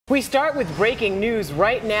We start with breaking news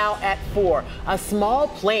right now at 4. A small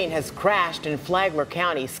plane has crashed in Flagler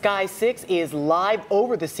County. Sky 6 is live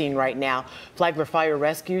over the scene right now. Flagler Fire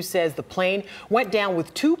Rescue says the plane went down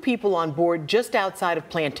with 2 people on board just outside of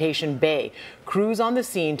Plantation Bay. Crews on the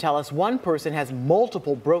scene tell us one person has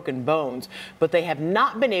multiple broken bones, but they have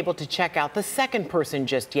not been able to check out the second person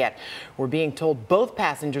just yet. We're being told both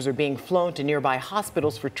passengers are being flown to nearby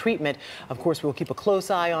hospitals for treatment. Of course, we'll keep a close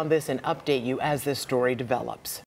eye on this and update you as this story develops.